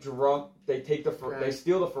take the Okay. they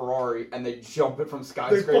steal the Ferrari and they jump it from They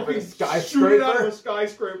skyscraper fucking to shoot it out of skyscraper? a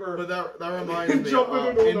skyscraper. But that reminds me, Jump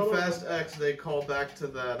into in another Fast one. X, they call back to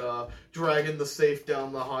that dragging the safe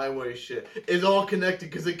down the highway shit. It's all connected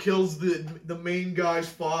because it kills the main guy's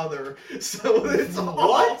father. So it's all...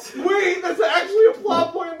 What? Wait, that's actually a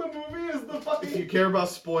plot point in the movie. Is the If fucking you care about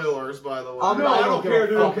spoilers, by the way. I'm No, not- I don't give a care,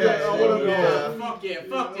 dude. fuck. Okay, I wanna know. yeah. Fuck yeah,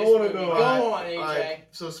 fuck I this wanna movie. know. Go on, AJ. Alright,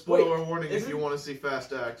 so spoiler warning if isn't- you want to see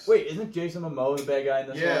Fast X. Wait, isn't Jason Momoa the bad guy in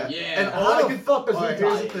this Yeah. one? Yeah. And all How I the can fuck does he alright,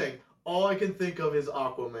 here's die? the thing. All I can think of is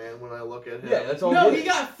Aquaman when I look at him. Yeah, that's all. No, good. he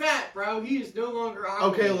got fat, bro. He is no longer Aquaman.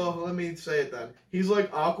 Okay, well, let me say it then. He's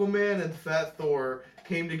like Aquaman and Fat Thor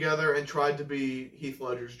came together and tried to be Heath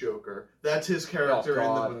Ledger's Joker. That's his character in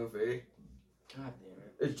the God. movie. God damn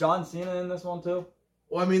it. Is John Cena in this one too?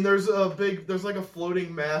 Well, I mean, there's like a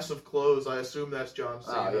floating mass of clothes. I assume that's John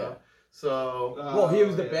Cena. yeah. So Well, he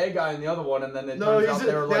was the yeah. bad guy in the other one, and then it No, turns he's out a-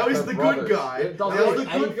 they were like now he's they're the good brothers. guy. It doesn't Now make he's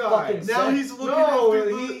the any good guy. fucking now sense. he's looking No,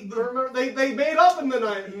 after remember they made up in the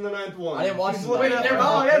ninth one. I didn't watch He's the looking ninth at- one.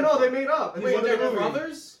 Oh yeah, no, they made up. Wait, He's Wait, in the they're movie.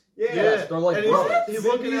 brothers? Yeah. Yes, they're like and brothers. he's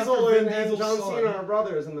Vin looking Diesel after Vin and Diesel's John son. Cena are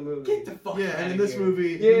brothers in the movie. Get the fuck Yeah, out and in of this here. movie,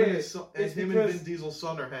 Yeah, him and his son, it's him because- and Vin Diesel's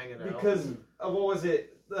son are hanging out. Because what was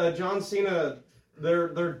it? John Cena,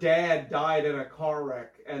 their dad died in a car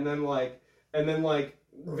wreck, and then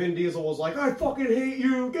Vin Diesel was like, "I fucking hate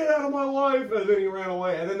you, get out of my life," and then he ran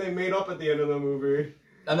away, and then they made up at the end of the movie.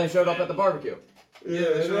 And they showed up at the barbecue. Yeah,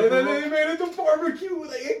 and they showed up then at they made it to barbecue.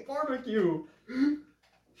 They ate barbecue.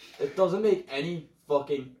 It doesn't make any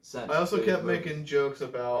fucking sense. I also These kept movies. making jokes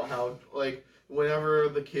about how, like, whenever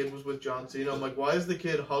the kid was with John Cena, I'm like, why is the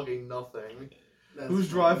kid hugging nothing? That's Who's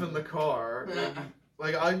funny. driving the car?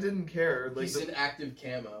 Like, I didn't care. Like, He's an active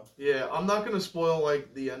camo. yeah, I'm not gonna spoil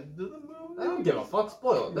like the end of the I don't movie. give a fuck.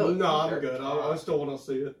 Spoil it. No, Do it. I'm good. I still want to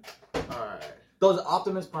see it. All right. Does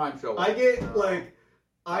Optimus Prime show up? I get like.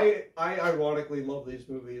 I ironically love these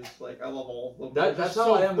movies. Like I love all of them. That's They're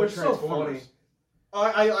how I am with they're so Transformers.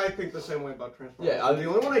 funny. I think the same way about Transformers. Yeah, the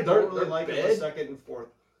only one I they're- don't really they're like is bad. the second and fourth.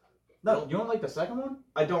 No, you don't like the second one?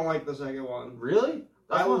 I don't like the second one. Really?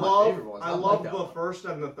 That's I one of my love favorite ones. I don't love like that the one. first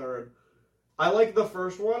and the third. I like the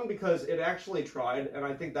first one because it actually tried, and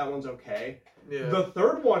I think that one's okay. Yeah. The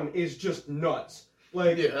third one is just nuts.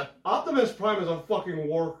 Like yeah. Optimus Prime is a fucking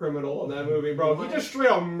war criminal in that movie, bro. He just straight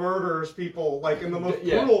up murders people like in the most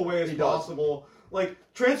Yeah, brutal ways he does. possible. Like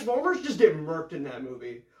Transformers just get murked in that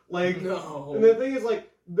movie. Like No. and the thing is like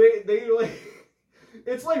they like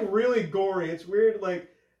it's like really gory. It's weird like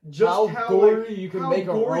just How how gory like, you can how make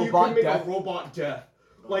a gory robot you can make death. a robot death.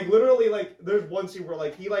 Like literally, like there's one scene where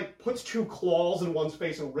like he like puts two claws in one's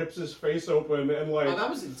face and rips his face open and like Oh, that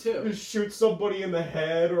was in two. just shoots somebody in the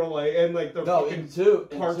head or like and like the No, fucking in two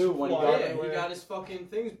parts when he fly got Yeah, everywhere. he got his fucking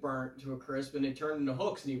things burnt to a crisp and they turned into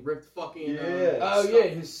hooks and he ripped fucking. Yeah. Oh stuff. yeah,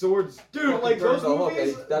 his swords. dude, fucking like turned those into a hook.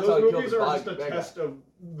 movies. That's how he Those killed movies the are just a bad guy. test of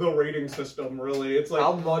the rating system. Really, it's like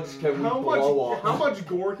How much can we how blow much off? how much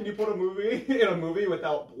gore can you put a movie in a movie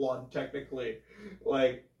without blood? Technically,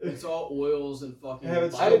 like It's all oils and fucking. have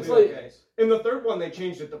it I still didn't be say- okay. In the third one, they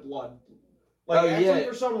changed it to blood. Like, Oh, actually, yeah.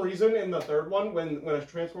 for some reason, in the third one, when a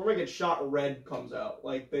Transformer gets shot, red comes out.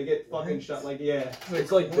 Like, they get fucking What? shot. Like, yeah.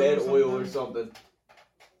 It's like bad corn oil or something.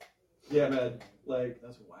 Yeah, man. Like,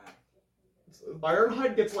 That's whack.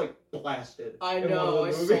 Ironhide gets, like, blasted. I in one know, of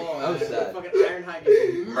I the saw movies. That was that. sad. Fucking Ironhide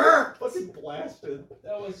gets murked. Fucking blasted.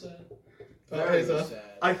 That was sad. Okay, Very so- sad.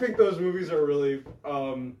 I think those movies are really,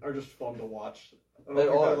 are just fun to watch. I don't They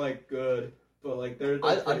think are. they're, like, good, but, like, they're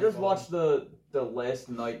I pretty just fun. watched the Last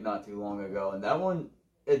Night not too long ago, and that one,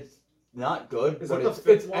 it's not good, Is but that the it's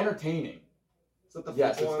fifth one? entertaining. Is that the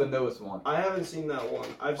Yes, fifth it's one? the newest one. I haven't seen that one.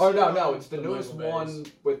 I've Oh seen no, it's the the newest Michael one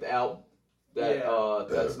Bay's. without that. Yeah.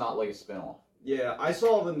 That's not like a spin-off. Yeah, I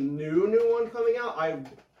saw the new one coming out. I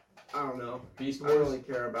don't know. Beast I don't Wars. really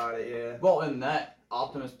care about it. Yeah. Well, in that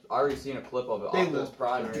Optimus, I already seen a clip of it. They Optimus look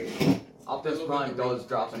Prime. great. Optimus They look like Prime the does real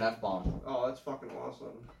drop person. an F-bomb. Oh, that's fucking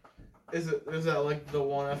awesome. Is that like the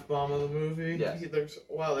one F-bomb of the movie? Yes.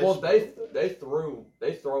 Wow. Well, they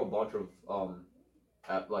throw a bunch of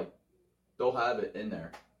they'll have it in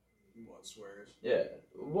there. What swears? Yeah.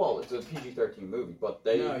 Well, it's a PG-13 movie, but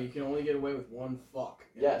they No, you can only get away with one fuck.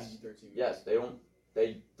 in Yes. PG-13 movie. yes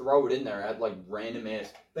they throw it in there at like random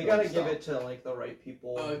ass. They gotta Stuff. give it to like the right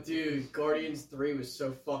people. Oh, dude, Guardians 3 was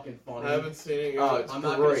so fucking funny. I haven't seen it yet. Oh, it's I'm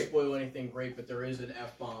not gonna great. spoil anything great, but there is an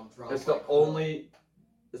F-bomb drop. It's the only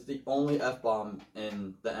F-bomb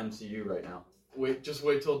in the MCU right now. Just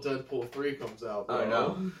wait till Deadpool 3 comes out. I bro.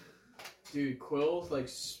 know. Dude, Quills like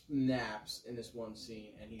snaps in this one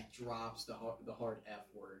scene, and he drops the hard F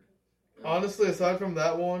word. Honestly, aside from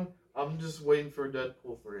that one, I'm just waiting for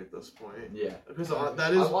Deadpool 3 at this point. Yeah. Because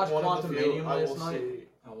that is I watched one of the few Quantumanium I will last night. see.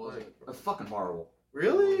 How was it? It's fucking horrible.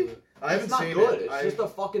 Really? I haven't It's not seen good. it. It's just a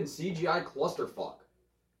fucking CGI clusterfuck.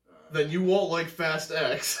 Then you won't like Fast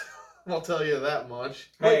X. I'll tell you that much.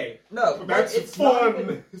 Hey, No, that's it's not fun.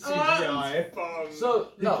 even- CGI. So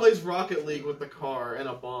He no. plays Rocket League with the car and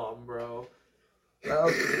a bomb, bro.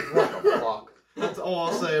 What the fuck? That's all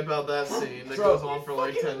I'll say about that scene that So- goes on for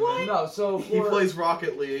like 10 minutes. No, so He plays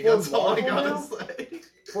Rocket League, for that's all I Marvel gotta now? say.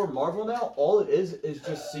 for Marvel now, all it is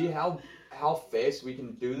just see how fast we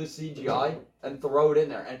can do the CGI and throw it in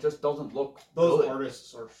there, and it just doesn't look Those good.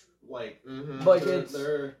 artists are like, Mm-hmm. Like they're, it's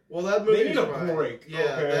they're Well, that movie They need a break, Yeah,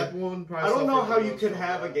 okay? that one probably I don't know suffered how the you most could from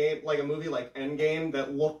have a that. game like a movie like Endgame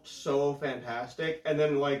that looked so fantastic, and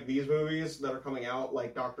then like these movies that are coming out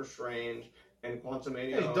like Doctor Strange and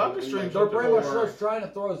Quantumania. Hey, Doctor and, Strange They're looked pretty much Or- just trying to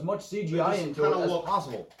throw as much CGI They just into kinda it as look-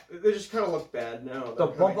 possible They just kind of look bad now. to They're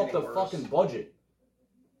bump kinda up the getting worse. fucking budget.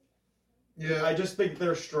 Yeah, I just think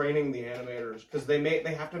they're straining the animators because they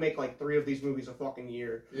have to make like 3 of these movies a fucking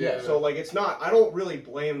year. Yeah. So like it's not. I don't really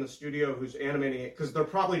blame the studio who's animating it because they're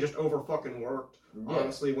probably just over fucking worked. Yeah.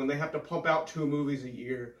 Honestly, when they have to pump out 2 movies a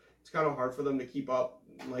year, it's kind of hard for them to keep up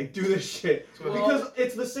and like do this shit Well- because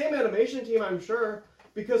it's the same animation team, I'm sure.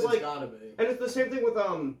 Because It's like, gotta be. and it's the same thing with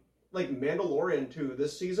like Mandalorian too.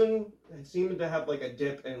 This season it seemed to have like a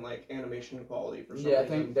dip in like animation quality for some Yeah, I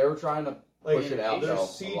reason. think they were trying to Like push it out, the though, a lot.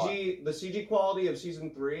 CG quality of season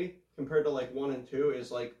 3 compared to like 1 and 2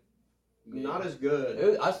 is like not as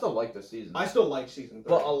good. I still like the season. I still like season 3.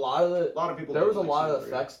 But a lot of a lot of people. there was a don't like lot of season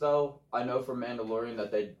 3. effects though. I know from Mandalorian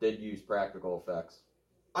that they did use practical effects.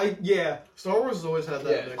 Yeah, Star Wars has always had that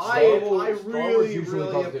Yeah. mix. Star I Wars really usually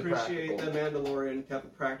comes with appreciate practical. the Mandalorian kept a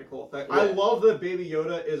practical effect. Yeah. I love that Baby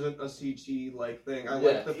Yoda isn't a CG like thing. I Yeah.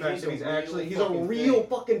 like the fact He's that a he's real actually he's a fucking real thing.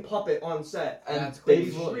 fucking puppet on set. And That's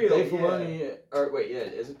Dave, crazy. Real, Dave yeah. Filoni, or wait, yeah,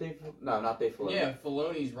 is it Dave? No, not Dave Filoni. Yeah,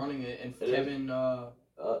 Filoni's running it, and It is? Kevin. No,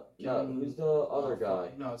 Kevin- who's the other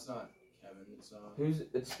guy? No, it's not Kevin. It's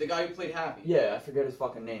It's the guy who played Happy. yeah, I forget his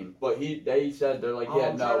fucking name. But they said they're like, yeah,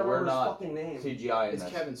 I'm trying to no, we're remember his not fucking name. CGI in It's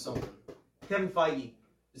this. Kevin something. Kevin Feige.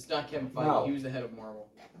 It's not Kevin Feige. No. He was the head of Marvel.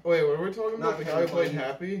 Wait, what are we talking Not about? The guy who played Kevin Feige.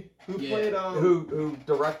 Happy? Who Yeah. played Who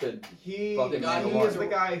directed? he Fucking The guy who he is Mandalorian. the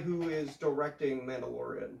guy who is directing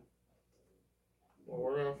Mandalorian. Well,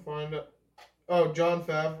 we're gonna find out. Oh, John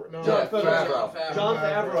Favreau. No, John Favreau. Favreau. John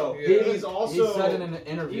Favreau. Favreau. Yeah. He's also He said in an He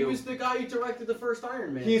interview. was the guy who directed the first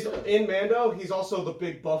Iron Man. he's too. in Mando. He's also the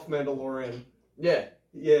big buff Mandalorian. Yeah.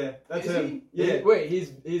 Yeah, that's Is him. Yeah, Wait,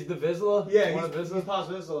 he's the Vizsla. yeah, One of he's Vizsla? Paz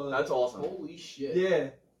Vizsla. That's awesome. Holy shit. Yeah,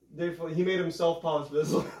 he made himself Paz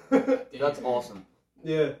Vizsla. Damn. That's awesome.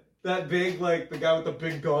 Yeah, that big like the guy with the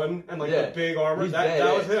big gun and like Yeah. the big armor. He's That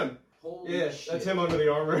badass. was him. Holy Yeah, shit. that's him under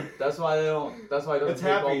the armor. That's why they don't. That's why he doesn't It's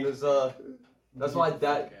take Happy. off his. That's why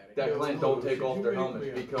that Yo, clan don't take off their helmets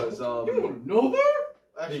because No there?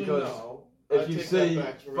 Actually, because no. if I you take see that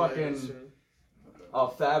back, it's related fucking- soon.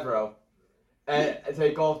 Favreau and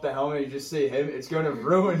take off the helmet, you just see him. It's going to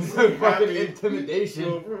ruin the fucking Happy.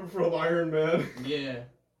 intimidation. From Iron Man. Yeah.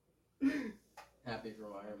 happy for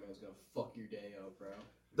my Iron Man's gonna fuck your day up, bro.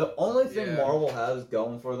 The only thing Yeah. Marvel has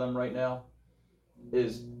going for them right now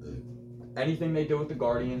is anything they do with the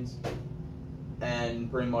Guardians and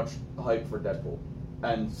pretty much hype for Deadpool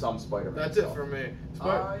and some Spider-Man That's stuff. it for me.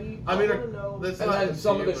 I mean, wanna know. That's And not then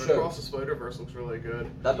some MCU, of the but shows. Across the Spider-Verse looks really good.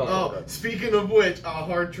 That doesn't Oh, look good. speaking of which, a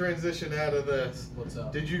hard transition out of this. What's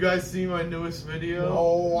up? Did you guys see my newest video?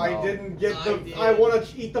 No, I No. didn't get I the. did. I want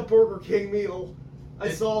to eat the Burger King meal. I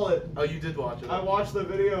It- saw it. Oh, you did watch it. I watched the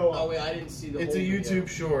video. Oh wait, I didn't see the. It's a whole YouTube video.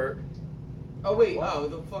 short. Oh wait, What? oh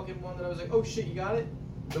the fucking one that I was like, oh shit, you got it?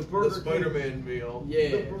 The The Burger King. Spider-Man meal. Yeah.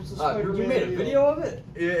 The You made a Spider-Man video of it?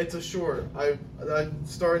 Yeah, it's a short. I'm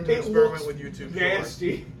starting to It experiment looks with YouTube shorts.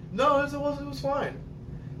 Nasty. No, it was fine.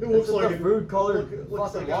 It It's looks just like a food-colored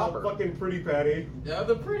looks fucking like Whopper. a fucking pretty patty. Yeah,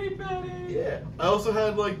 the pretty patty. Yeah. I also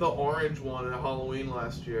had like the orange one at Halloween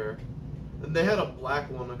last year. And they had a black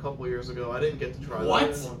one a couple years ago. I didn't get to try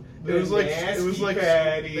What? that one. The It was like nasty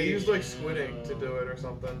patty. they used like squid ink to do it or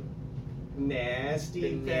something.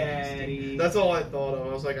 Nasty patty. That's all I thought of.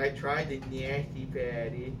 I was like, I tried the nasty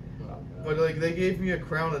patty, but like they gave me a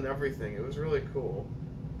crown and everything. It was really cool.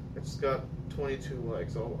 It's got 22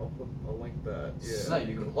 legs. I'll link that. No, Yeah.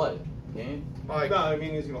 you can play it. Can you? Like, No, I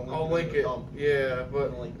mean he's gonna link I'll it. link in the it. dump. Yeah, I'm but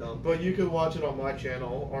gonna link dump. you can watch it on my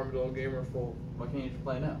channel, Armadillo Gamer Full, Why can't you just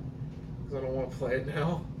play it now? because I don't want to play it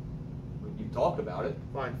now. You talked about it.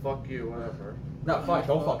 Fine, fuck you, whatever. No, fine,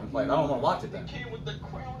 don't fucking play it. I don't want to watch it They then. came with the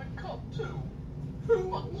crown and cup too.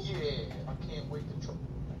 Fuck yeah! I can't wait to try.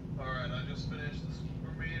 Alright, I just finished the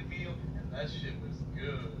Superman meal, and that shit was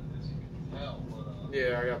good, as you can tell. But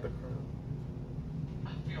Yeah, I got the crown.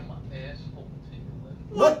 I feel my asshole tingling.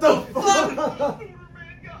 What the fuck?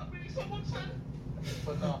 Superman got me, someone said.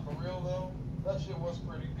 But nah, for real though, that shit was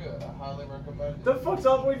pretty good. I highly recommend it. The fuck's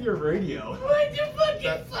up with your radio? What the fucking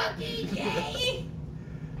That- fucking gay?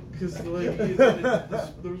 Because like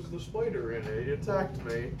there was the spider in it. It attacked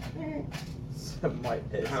me. My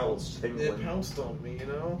head Pounced. It tingling. pounced on me, you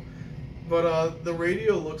know. But the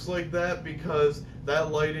radio looks like that because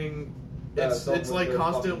that lighting, it's like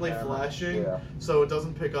constantly flashing, Yeah. so it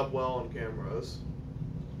doesn't pick up well on cameras.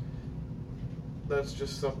 That's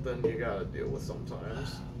just something you gotta deal with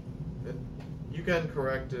sometimes. You can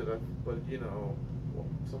correct it, but you know, well,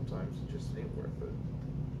 sometimes it just ain't worth it.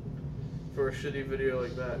 For a shitty video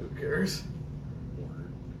like that, who cares?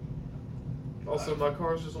 Also, my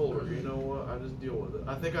car's just older. You know what? I just deal with it.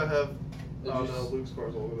 I think I have. Did Oh you no, s- Luke's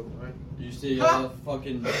car's older than mine. You see,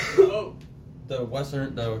 fucking Oh,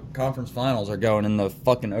 the conference finals are going in the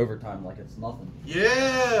fucking overtime like it's nothing.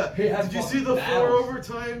 Yeah! He had Did you see fucking the 4 battles.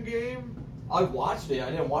 overtime game? I watched it. I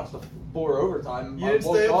didn't watch the 4 overtime. You I didn't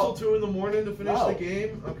woke stay up up. till 2 in the morning to finish No. the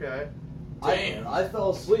game? Okay. I fell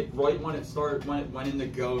asleep right when it started. When it went into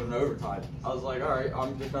go in overtime, I was like, all right,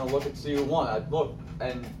 I'm just gonna look and see who won. I looked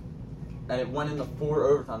and it went into 4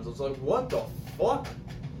 overtimes. I was like, what the fuck?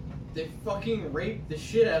 they fucking raped the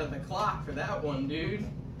shit out of the clock for that one, dude.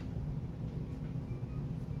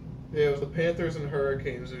 Yeah, it was the Panthers and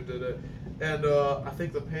Hurricanes who did it. And I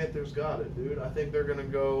think the Panthers got it, dude. I think they're gonna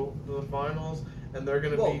go to the finals and they're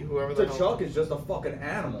gonna beat whoever the hell. T'Chuk is just a fucking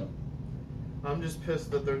animal. I'm just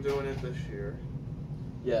pissed that they're doing it this year.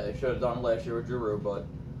 Yeah, they should have done it last year with Giroux, but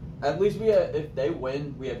at least we have, if they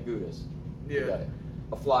win, we have Gudis. We Yeah. get it.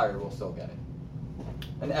 A Flyer will still get it.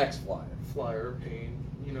 An ex-Flyer. Flyer pain.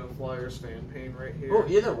 You know, Flyers fan pain right here. Well,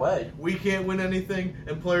 either way. We can't win anything,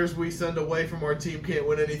 and players we send away from our team can't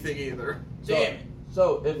win anything either. Damn it.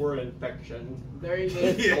 So if We're an infection. There you go.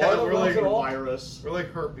 Yeah, Florida we're wins like it all, Virus. we're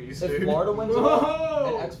like herpes, if dude. Florida wins it all,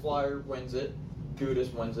 Whoa! an ex-Flyer wins it,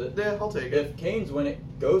 Gudis wins it. Yeah, I'll take it. If Canes win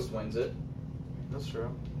it, Ghost wins it. That's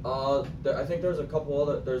true. I think there's a couple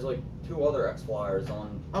other. There's like 2 other ex-Flyers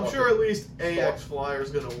on. I'm sure at least AX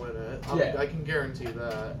Flyer's gonna win it. Yeah. I can guarantee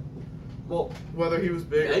that. Well, Whether he was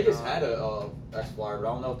big Vegas or not. had a ex-Flyer, but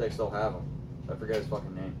I don't know if they still have him. I forget his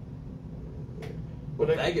fucking name. But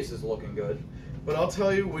But I- Vegas is looking good. But I'll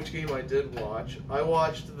tell you which game I did watch. I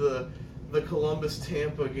watched the Columbus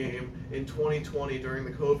Tampa game in 2020 during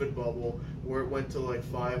the COVID bubble, where it went to like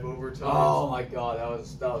 5 overtimes. Oh my god, that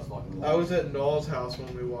was fucking. I was at Noel's house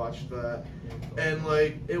when we watched that, and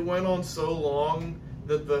like it went on so long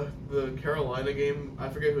that the Carolina game, I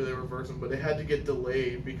forget who they were versing, but it had to get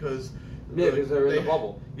delayed because because they were in the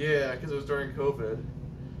bubble. Yeah, because it was during COVID.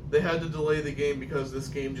 They had to delay the game because this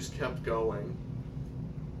game just kept going.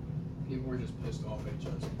 People were just pissed off at each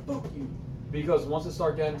other. Fuck you. Because once it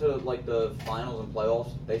started getting to like the finals and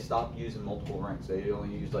playoffs, they stopped using multiple rinks. They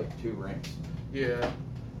only used like 2 rinks. Yeah,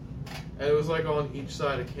 and it was like on each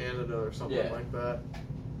side of Canada or something Yeah. like that.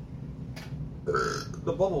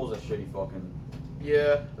 The bubble was a shitty fucking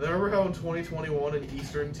Yeah, and I remember how in 2021 an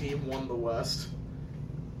Eastern team won the West.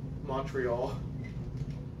 Montreal.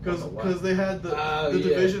 Because they had the yeah.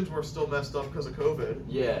 divisions were still messed up because of COVID.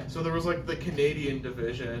 Yeah. So there was like the Canadian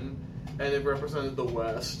division, and it represented the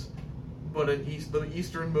West. But the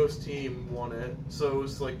easternmost team won it. So it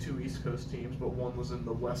was like 2 East Coast teams, but one was in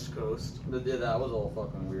the West Coast. Yeah, that was all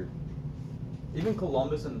fucking weird. Even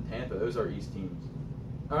Columbus and Tampa, those are East teams.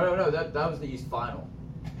 Oh no, that was the East final.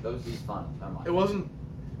 That was the East final. Never mind. It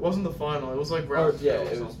wasn't the final. It was like round 2. Yeah, or it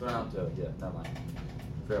was something. round 2. Yeah, never mind.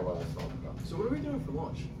 I forgot what I was talking about. So what are we doing for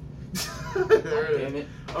lunch? There it Damn is. it.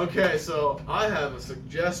 Okay, so I have a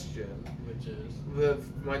suggestion Which is that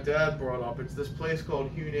my dad brought up. It's this place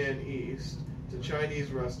called Hunan East. It's a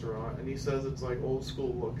Chinese restaurant, and he says it's like old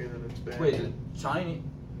school looking and it's bad. Wait, Chinese.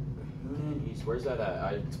 East, where's that at? I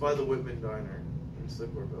It's by the Whitman Diner in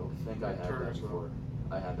Slipperville. think I had that Turner's before. Mill.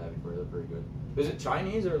 I had that before. They're pretty good. Is it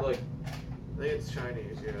Chinese or like I think it's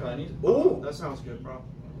Chinese, yeah. Chinese? Oh, that sounds good, bro.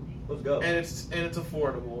 Let's go. And it's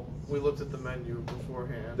affordable. We looked at the menu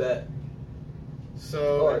beforehand. Bet.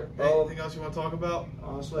 So, Alright, anything else you want to talk about?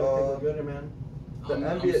 Honestly, I think we're good, man. The I'm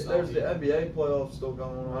NBA, sorry. there's the NBA playoffs still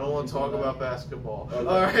going on. I don't want to talk about basketball. Okay.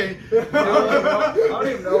 All right. I don't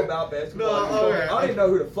even know about basketball. No, alright. I don't even know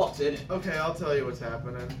who the fuck's in it. Okay, I'll tell you what's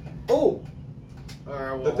happening. Oh, All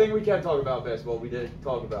right. Well, the thing we can't talk about basketball, we did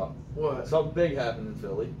talk about. what? Something big happened in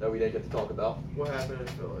Philly that we didn't get to talk about What happened in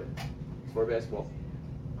Philly? for basketball.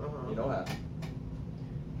 Uh-huh. You know what happened?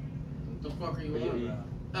 What the fuck are you Are on you- about?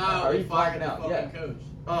 are Oh, we you fired blacking the out? fucking Yeah. coach.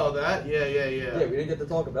 Oh, that? Yeah. Yeah, we didn't get to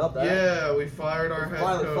talk about that. Yeah, we fired our We head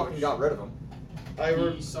finally coach. fucking got rid of him.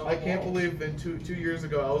 I can't believe in two years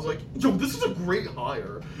ago I was like, yo, this is a great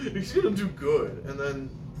hire. He's gonna do good. And then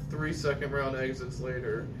 3 second-round exits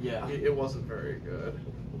later, Yeah. it wasn't very good.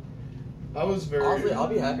 I was very. Honestly, I'll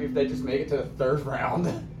be happy if they just make it to the 3rd round.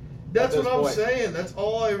 That's at what this I'm point. saying. That's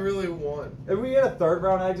all I really want. If we get a 3rd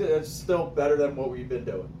round exit, it's still better than what we've been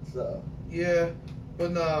doing. So Yeah,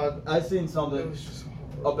 but nah, I seen it something was just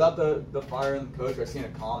horrible. about the firing the coach. I seen a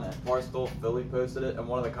comment. Barstool Philly posted it, and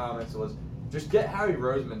one of the comments was, "Just get Harry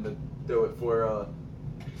Roseman to do it for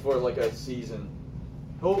like a season.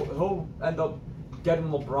 He'll end up getting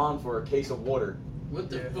LeBron for a case of water. What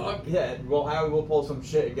the Yeah. fuck? Yeah, well, Harry will pull some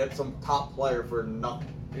shit and get some top player for nothing.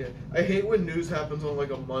 Yeah, I hate when news happens on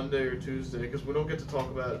like a Monday or Tuesday because we don't get to talk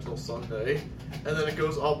about it until Sunday, and then it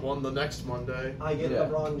goes up on the next Monday. I get Yeah.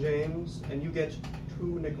 LeBron James, and you get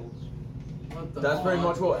 2 nickels. What the That's pretty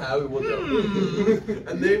fuck? much what Howie will do.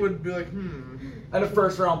 And they would be like, And a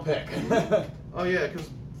 1st round pick. Oh yeah, because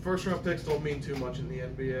first round picks don't mean too much in the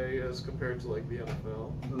NBA as compared to like the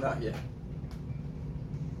NFL. Not yet.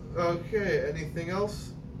 Okay, anything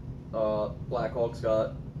else? Blackhawks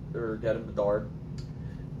they're getting Bedard.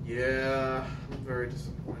 Yeah, I'm very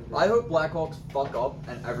disappointed. I hope Blackhawks fuck up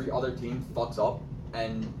and every other team fucks up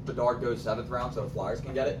and Bedard goes 7th round so the Flyers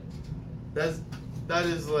can get it. That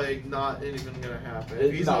is like not even gonna happen.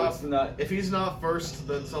 It's not. If he's not first,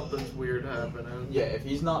 then something's weird happening. Yeah, if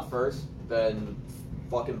he's not first, then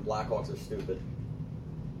fucking Blackhawks are stupid.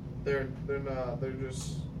 They're not. They're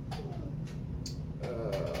just.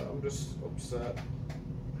 I'm just upset.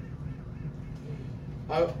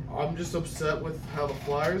 I'm just upset with how the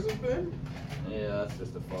Flyers have been. Yeah, that's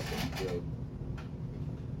just a fucking joke.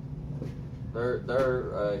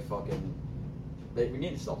 They're a fucking. We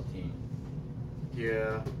need to sell the team.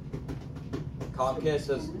 Yeah. Comcast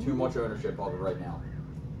has too much ownership of it right now.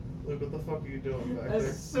 Look, what the fuck are you doing back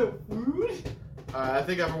there? so rude. I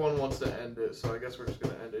think everyone wants to end it, so I guess we're just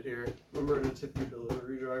gonna end it here. Remember to tip your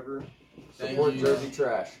delivery driver, Thank Support you. Jersey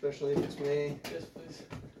trash. especially if it's me. Yes, please.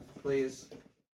 Please.